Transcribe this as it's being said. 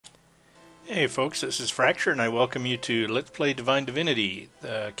Hey folks, this is Fracture and I welcome you to Let's Play Divine Divinity,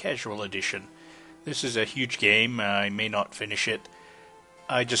 the casual edition. This is a huge game, I may not finish it.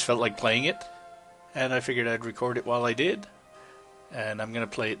 I just felt like playing it, and I figured I'd record it while I did. And I'm going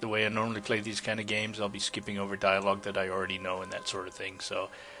to play it the way I normally play these kind of games. I'll be skipping over dialogue that I already know and that sort of thing.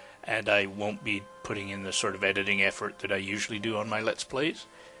 And I won't be putting in the sort of editing effort that I usually do on my Let's Plays.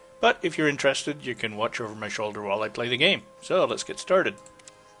 But if you're interested, you can watch over my shoulder while I play the game. So let's get started.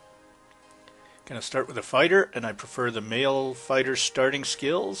 Going to start with a fighter, and I prefer the male fighter's starting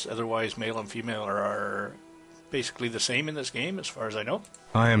skills. Otherwise, male and female are basically the same in this game, as far as I know.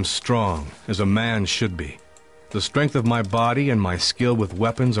 I am strong, as a man should be. The strength of my body and my skill with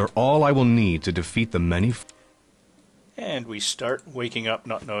weapons are all I will need to defeat the many. And we start waking up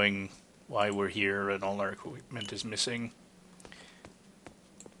not knowing why we're here and all our equipment is missing.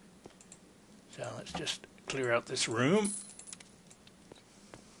 So let's just clear out this room.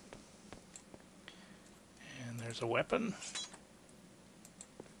 And there's a weapon.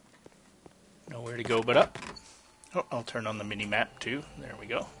 Nowhere to go but up. Oh, I'll turn on the mini-map too. There we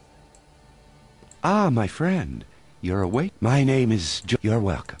go. Ah, my friend. You're awake? My name is You're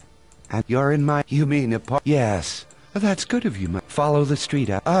welcome. And you're in my... You mean Yes. That's good of you, Follow the street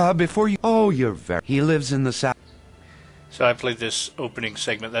out. Before you... Oh, you're very... He lives in the south... So I played this opening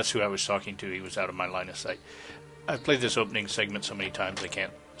segment. That's who I was talking to. He was out of my line of sight. I've played this opening segment so many times I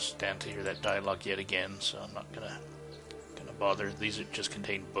can't stand to hear that dialogue yet again, so I'm not gonna bother. These just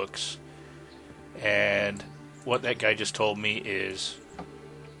contain books. And what that guy just told me is...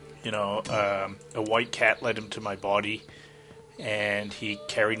 You know, a white cat led him to my body, and he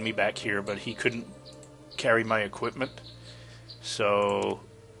carried me back here, but he couldn't carry my equipment, so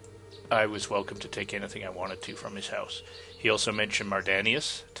I was welcome to take anything I wanted to from his house. He also mentioned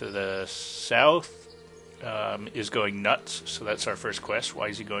Mardanius to the south is going nuts, so that's our first quest. Why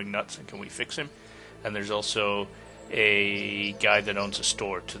is he going nuts, and can we fix him? And there's also a guy that owns a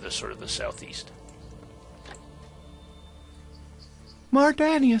store to the sort of the southeast.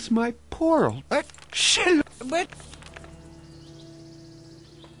 Mardanius, my poor old...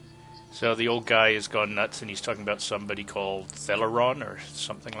 So the old guy has gone nuts, and he's talking about somebody called Theleron or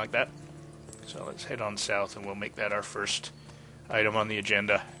something like that. So let's head on south, and we'll make that our first item on the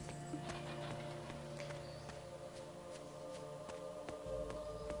agenda.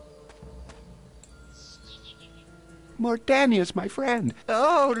 Mardanius, my friend.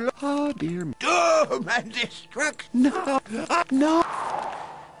 Oh, dear. Doom and destruction. No.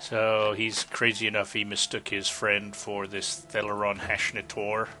 So he's crazy enough he mistook his friend for this Theleron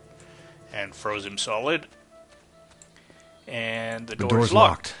Hashnator and froze him solid. And the door's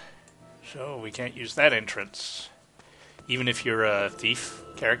locked. So we can't use that entrance. Even if you're a thief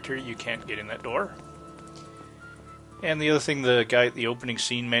character, you can't get in that door. And the other thing the guy at the opening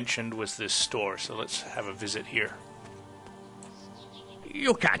scene mentioned was this store, so let's have a visit here.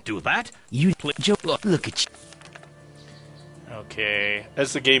 You can't do that. Look at you. Okay,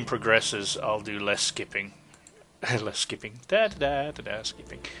 as the game progresses, I'll do less skipping. Less skipping.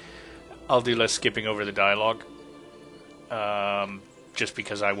 Skipping. I'll do less skipping over the dialogue. Just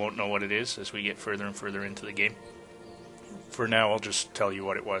because I won't know what it is as we get further and further into the game. For now, I'll just tell you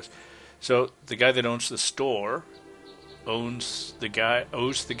what it was. So, the guy that owns the store owes the guy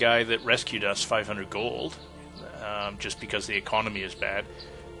that rescued us 500 gold. Just because the economy is bad.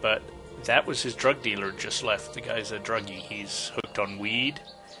 But that was his drug dealer just left. The guy's a druggie. He's hooked on weed.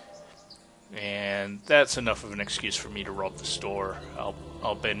 And that's enough of an excuse for me to rob the store.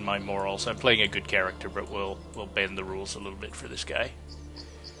 I'll bend my morals. I'm playing a good character, but we'll bend the rules a little bit for this guy.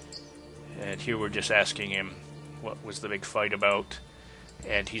 And here we're just asking him what was the big fight about.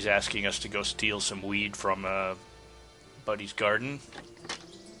 And he's asking us to go steal some weed from a buddy's garden.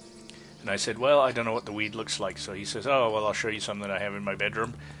 And I said, well, I don't know what the weed looks like. So he says, oh, well, I'll show you some that I have in my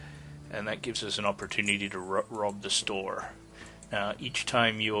bedroom. And that gives us an opportunity to rob the store. Now, each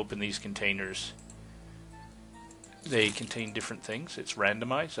time you open these containers, they contain different things. It's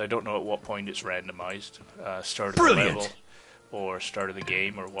randomized. I don't know at what point it's randomized. Start of the level, or start of the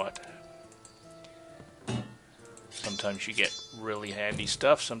game, or what. Sometimes you get really handy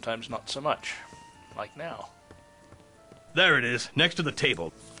stuff, sometimes not so much. Like now. There it is, next to the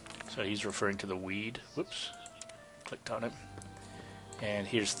table. So he's referring to the weed. Whoops. Clicked on it. And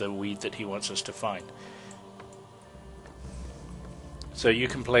here's the weed that he wants us to find. So you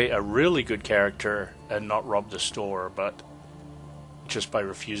can play a really good character and not rob the store, but just by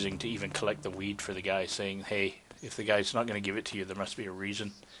refusing to even collect the weed for the guy, saying, hey, if the guy's not going to give it to you, there must be a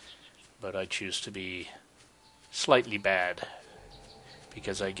reason. But I choose to be slightly bad,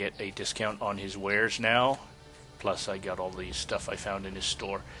 because I get a discount on his wares now, plus I got all the stuff I found in his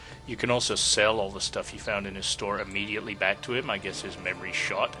store. You can also sell all the stuff you found in his store immediately back to him. I guess his memory's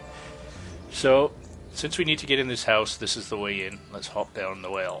shot. So, since we need to get in this house, this is the way in. Let's hop down the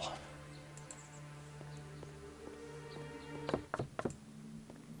well.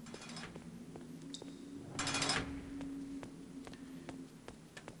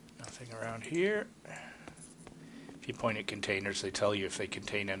 Nothing around here. If you point at containers, they tell you if they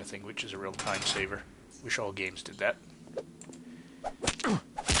contain anything, which is a real time saver. Wish all games did that.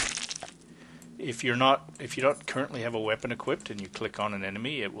 If you don't currently have a weapon equipped and you click on an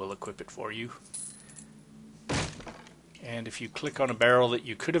enemy, it will equip it for you. And if you click on a barrel that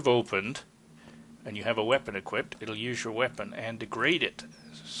you could have opened and you have a weapon equipped, it'll use your weapon and degrade it.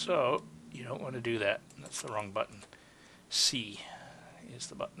 So you don't want to do that. That's the wrong button. C is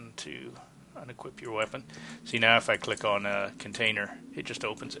the button to unequip your weapon. See, now if I click on a container, it just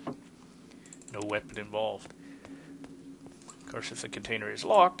opens it. No weapon involved. Of course, if the container is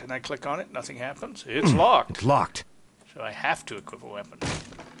locked and I click on it, nothing happens. It's locked. It's locked. So I have to equip a weapon.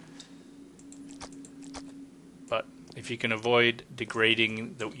 But if you can avoid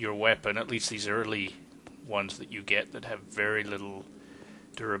degrading your weapon, at least these early ones that you get that have very little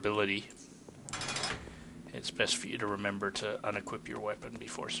durability, it's best for you to remember to unequip your weapon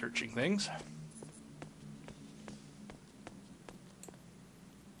before searching things.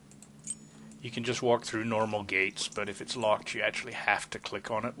 You can just walk through normal gates, but if it's locked, you actually have to click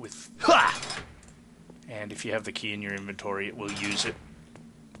on it with... Ha! And if you have the key in your inventory, it will use it.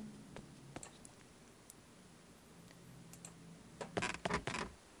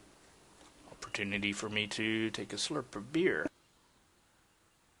 Opportunity for me to take a slurp of beer.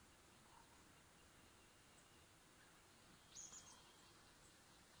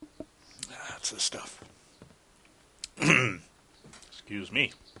 That's the stuff. Excuse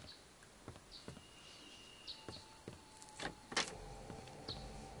me.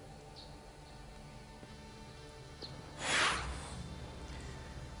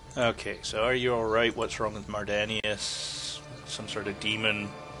 Okay, so are you alright? What's wrong with Mardanius? Some sort of demon?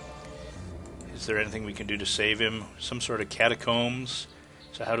 Is there anything we can do to save him? Some sort of catacombs?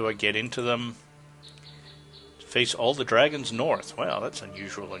 So how do I get into them? Face all the dragons north. Wow, that's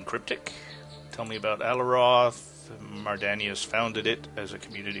unusual and cryptic. Tell me about Alaroth. Mardanius founded it as a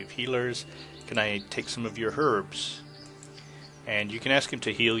community of healers. Can I take some of your herbs? And you can ask him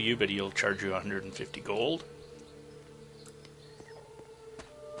to heal you, but he'll charge you 150 gold.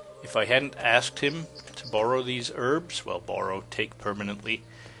 If I hadn't asked him to borrow these herbs, well, borrow, take permanently,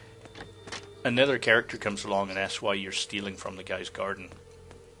 another character comes along and asks why you're stealing from the guy's garden.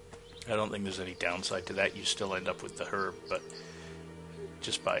 I don't think there's any downside to that. You still end up with the herb, but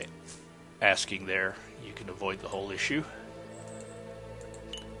just by asking there, you can avoid the whole issue.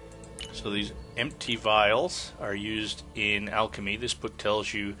 So these empty vials are used in alchemy. This book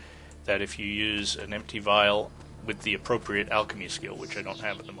tells you that if you use an empty vial with the appropriate alchemy skill, which I don't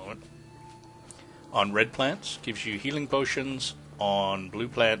have at the moment, on red plants gives you healing potions, on blue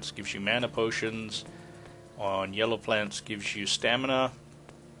plants gives you mana potions, on yellow plants gives you stamina.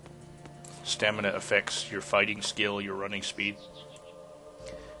 Stamina affects your fighting skill, your running speed.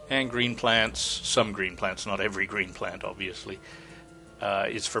 And green plants, some green plants, not every green plant obviously,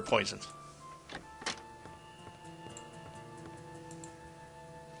 is for poisons.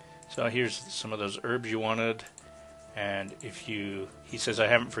 So here's some of those herbs you wanted. And if he says, I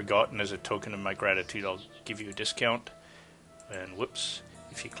haven't forgotten, as a token of my gratitude, I'll give you a discount. And whoops,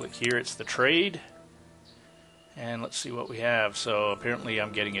 if you click here, it's the trade. And let's see what we have. So apparently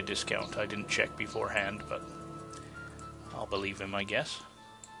I'm getting a discount. I didn't check beforehand, but I'll believe him, I guess.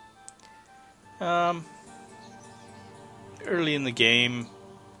 Early in the game,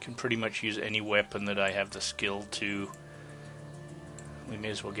 can pretty much use any weapon that I have the skill to. We may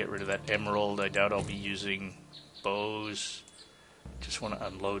as well get rid of that emerald. I doubt I'll be using bows. Just want to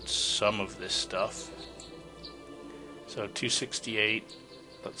unload some of this stuff. So 268.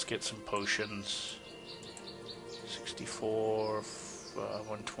 Let's get some potions. 64,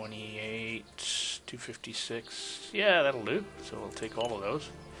 128, 256. Yeah, that'll do. So we'll take all of those.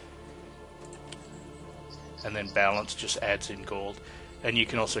 And then balance just adds in gold. And you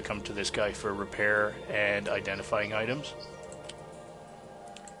can also come to this guy for repair and identifying items.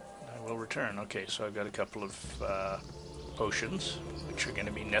 I will return. Okay, so I've got a couple of potions, which are going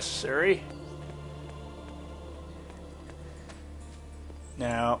to be necessary.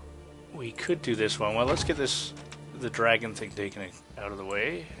 Now, we could do this one. Well, let's get the dragon thing taken out of the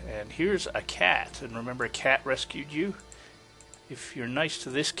way. And here's a cat. And remember, a cat rescued you? If you're nice to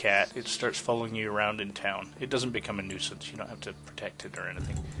this cat, it starts following you around in town. It doesn't become a nuisance. You don't have to protect it or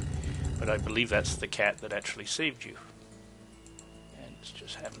anything. But I believe that's the cat that actually saved you. And it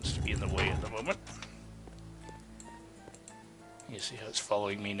just happens to be in the way at the moment. You see how it's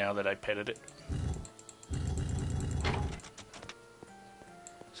following me now that I petted it?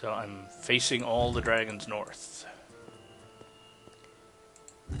 So I'm facing all the dragons north.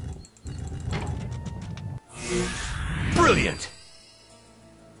 Brilliant!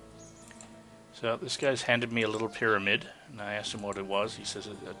 So this guy's handed me a little pyramid, and I asked him what it was. He says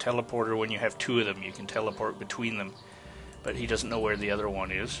a teleporter, when you have two of them, you can teleport between them. But he doesn't know where the other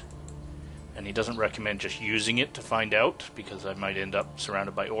one is. And he doesn't recommend just using it to find out, because I might end up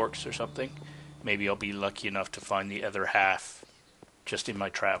surrounded by orcs or something. Maybe I'll be lucky enough to find the other half just in my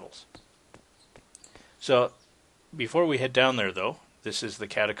travels. So, before we head down there though, this is the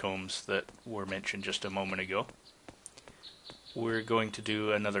catacombs that were mentioned just a moment ago. We're going to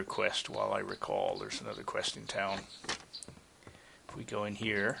do another quest while I recall. There's another quest in town. If we go in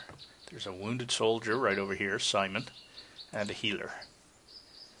here, there's a wounded soldier right over here, Simon, and a healer.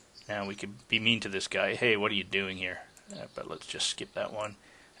 Now we could be mean to this guy. Hey, what are you doing here? But let's just skip that one.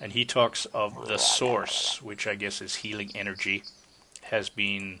 And he talks of the source, which I guess is healing energy, has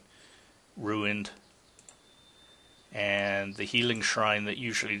been ruined. And the healing shrine that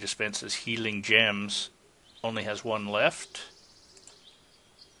usually dispenses healing gems only has one left.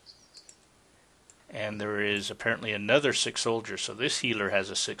 And there is apparently another sick soldier. So this healer has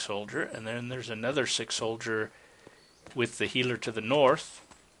a sick soldier. And then there's another sick soldier with the healer to the north.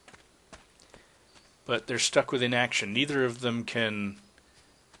 But they're stuck with inaction. Neither of them can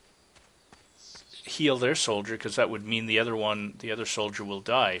heal their soldier, because that would mean the other soldier will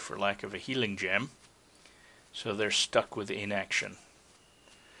die for lack of a healing gem. So they're stuck with inaction.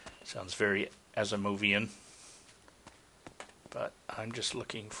 Sounds very Asimovian. But I'm just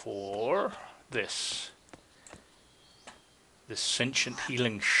looking for this. This sentient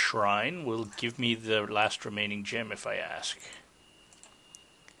healing shrine will give me the last remaining gem if I ask.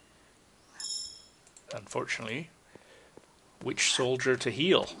 Unfortunately, which soldier to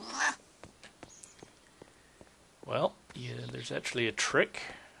heal? Well, yeah, there's actually a trick.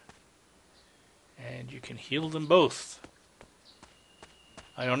 And you can heal them both.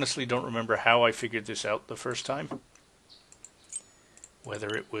 I honestly don't remember how I figured this out the first time. Whether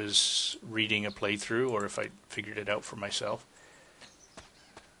it was reading a playthrough or if I figured it out for myself.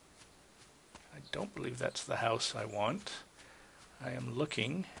 I don't believe that's the house I want. I am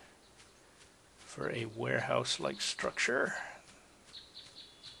looking for a warehouse-like structure.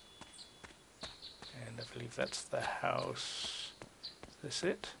 And I believe that's the house. Is this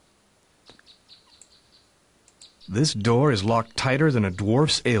it? This door is locked tighter than a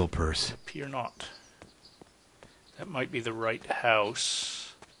dwarf's ale purse. Appear not. That might be the right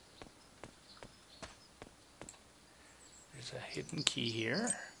house. There's a hidden key here.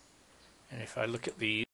 And if I look at these,